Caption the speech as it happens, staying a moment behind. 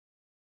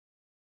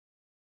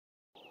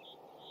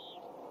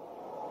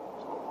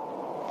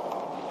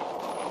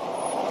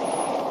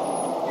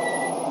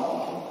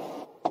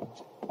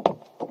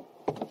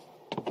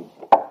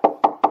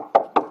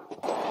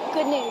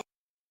good news.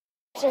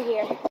 Are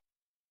here.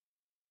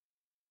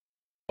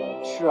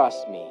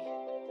 Trust me,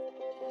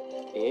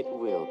 it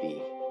will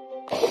be.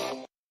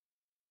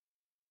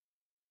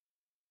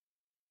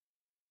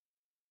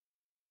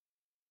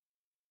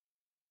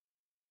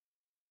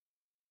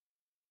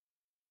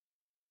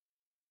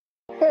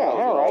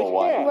 All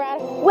right.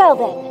 Well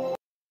then.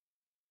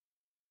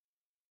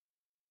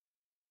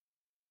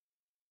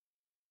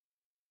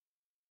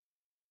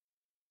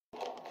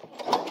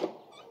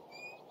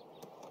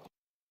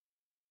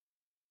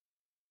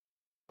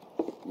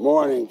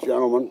 Morning,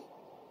 gentlemen.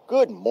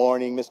 Good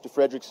morning, Mr.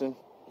 Fredrickson.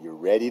 You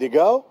ready to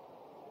go?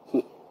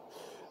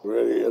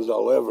 Ready as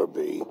I'll ever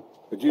be.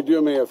 Could you do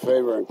me a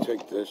favor and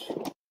take this?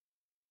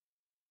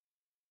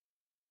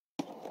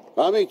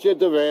 I'll meet you at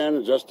the van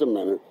in just a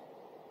minute.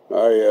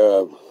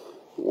 I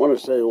want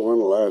to say one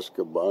last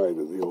goodbye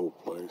to the old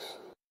place.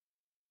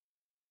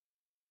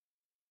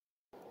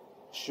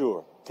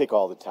 Sure. Take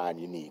all the time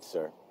you need,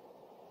 sir.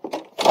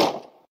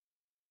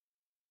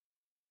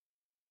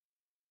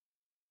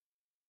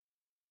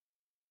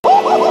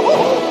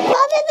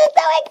 Oh, this is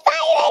so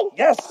exciting!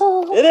 Yes,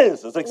 it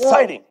is. It's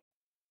exciting.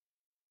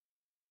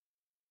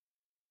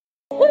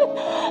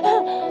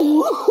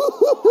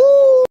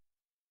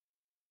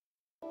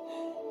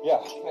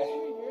 Yeah.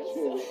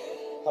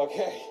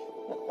 Okay.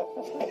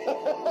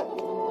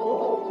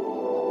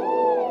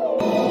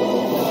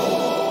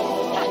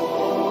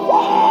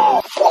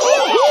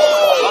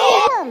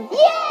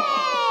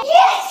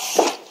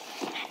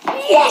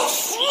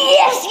 Yes!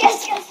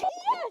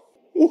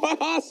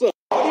 Awesome!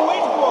 What are you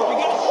waiting for? We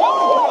got a show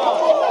to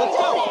put on. Let's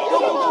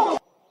go.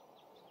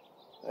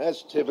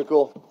 That's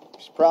typical.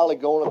 He's probably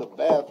going to the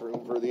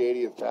bathroom for the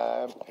 80th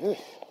time.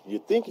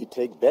 You'd think he'd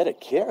take better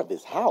care of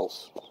his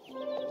house.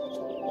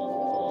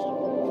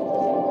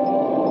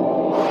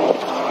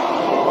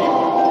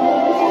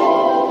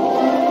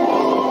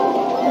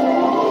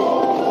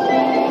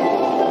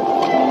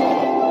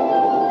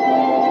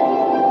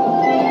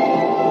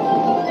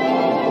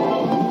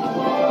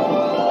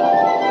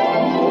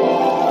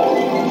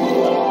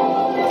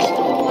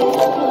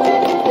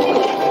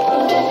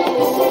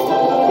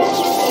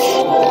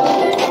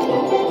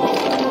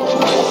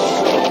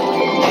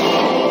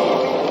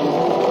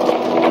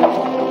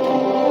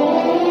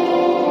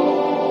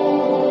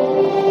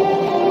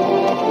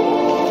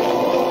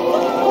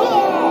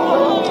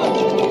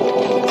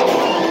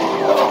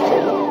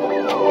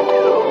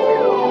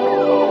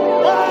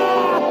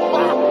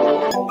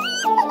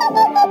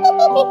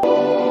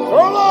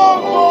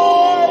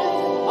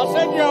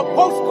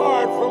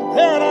 Postcard from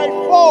Paradise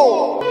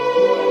Falls.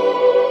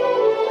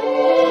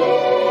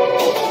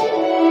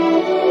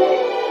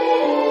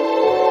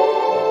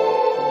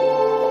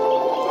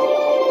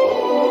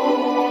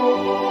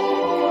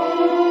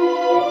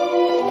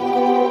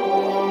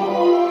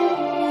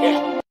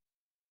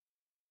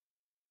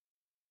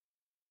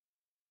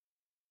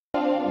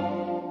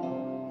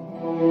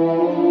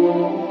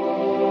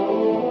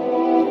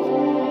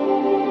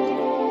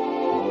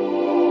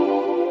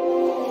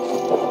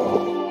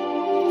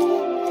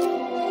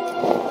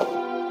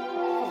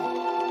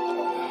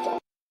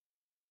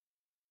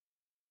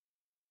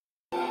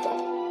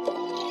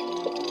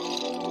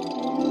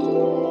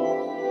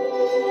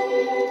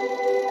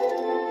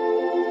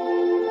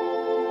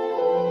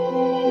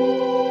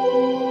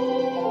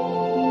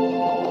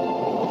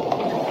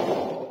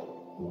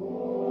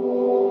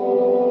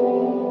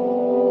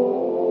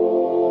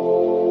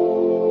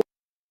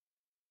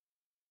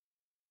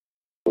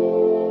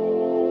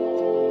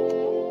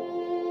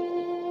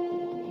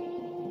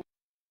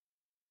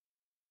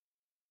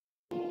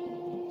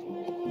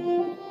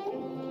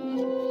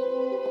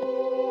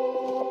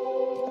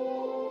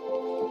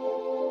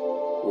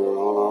 We're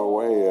on our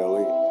way,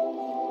 Ellie.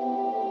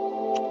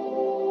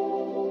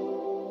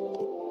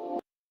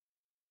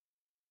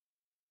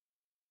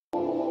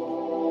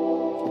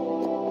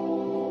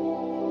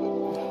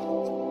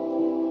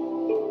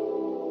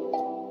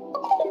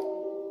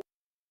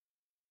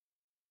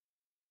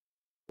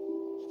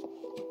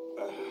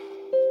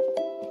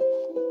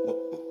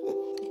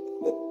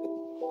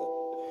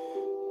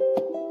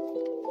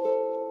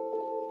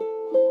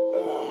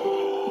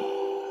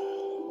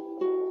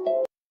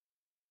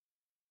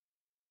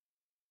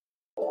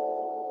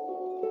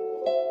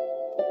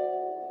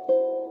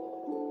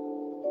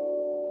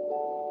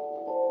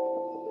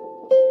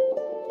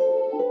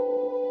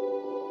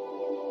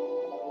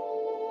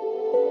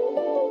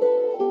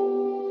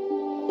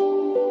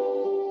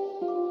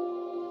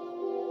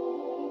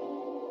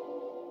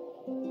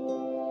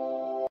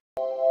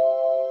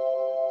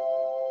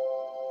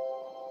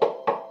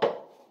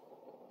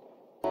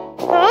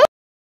 Huh?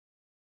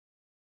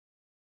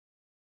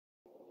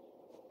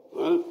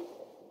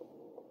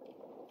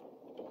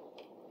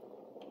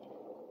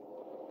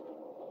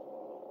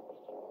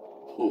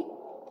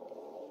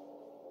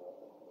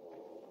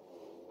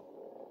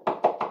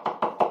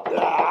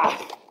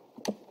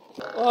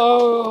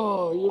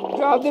 Oh, you've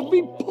got to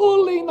be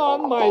pulling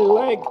on my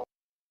leg.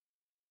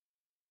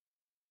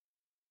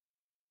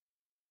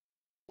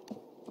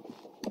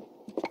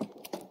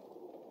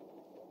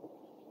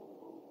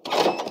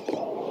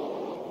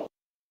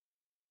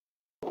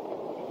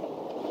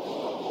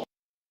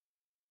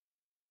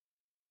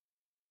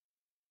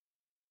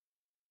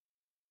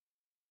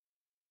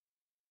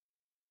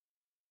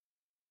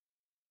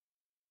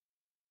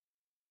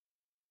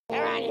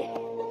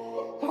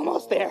 on!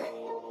 Almost there.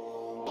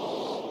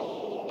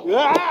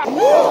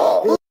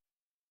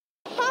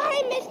 Hi,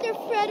 Mr.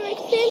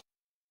 Fredrickson.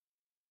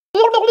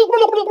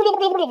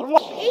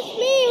 It's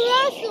me,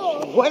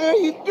 Russell. What are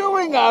you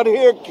doing out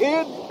here,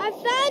 kid? I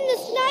found the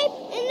snipe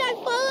and I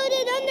followed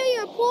it under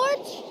your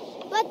porch.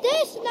 But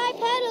this snipe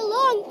had a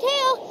long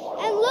tail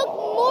and looked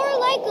more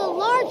like a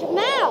large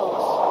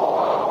mouse.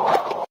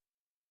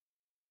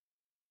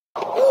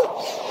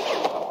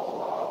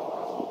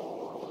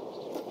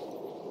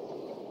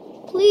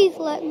 Please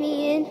let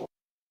me in.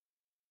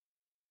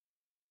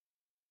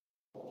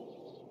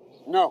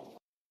 No.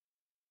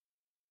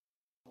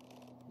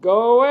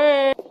 Go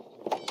away!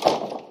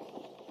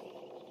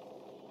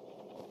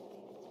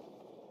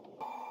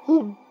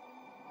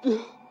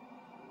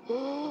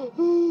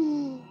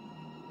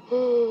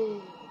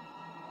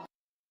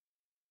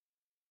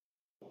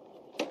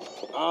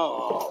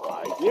 All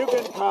right, you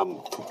can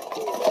come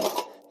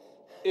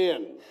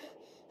in.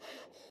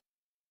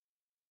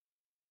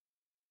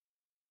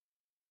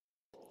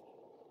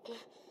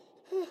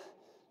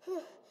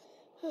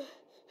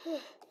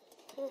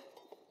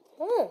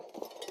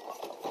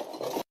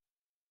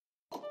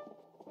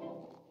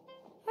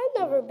 I've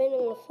never been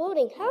in a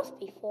floating house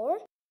before.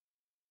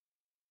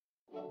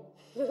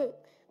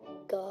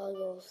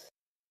 Goggles.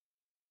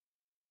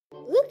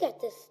 Look at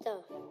this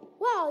stuff.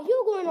 Wow,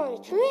 you're going on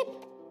a trip?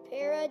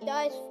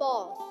 Paradise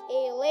Falls,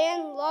 a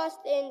land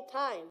lost in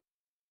time.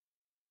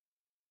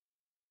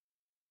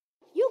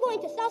 You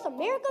going to South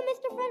America,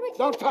 Mr. Frederickson?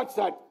 Don't touch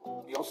that.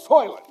 You'll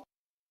soil it.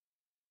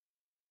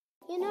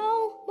 You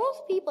know,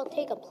 most people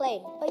take a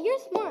plane, but you're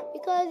smart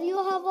because you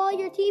have all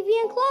your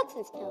TV and clocks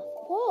and stuff.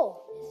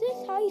 Whoa, is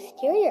this how you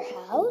steer your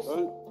house?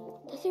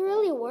 Does it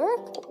really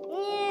work?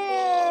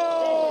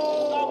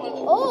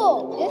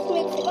 Oh, this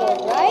makes it go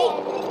right.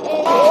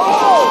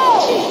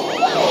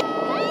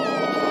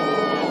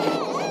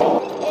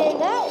 And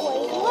that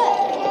one's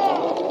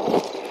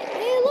left.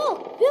 Hey,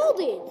 look,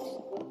 buildings.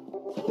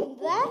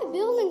 That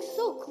building's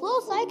so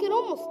close I could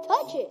almost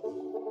touch it.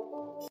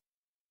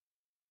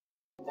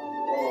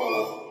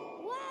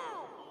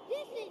 Wow,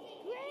 this is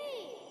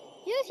great.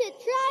 You should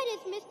try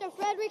this, Mr.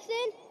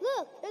 Fredrickson.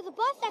 Look, there's a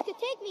bus that could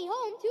take me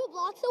home 2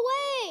 blocks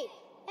away.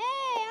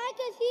 Hey, I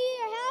can see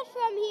your house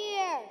from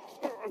here.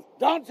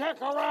 Don't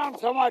check around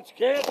so much,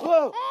 kid.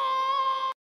 Hey!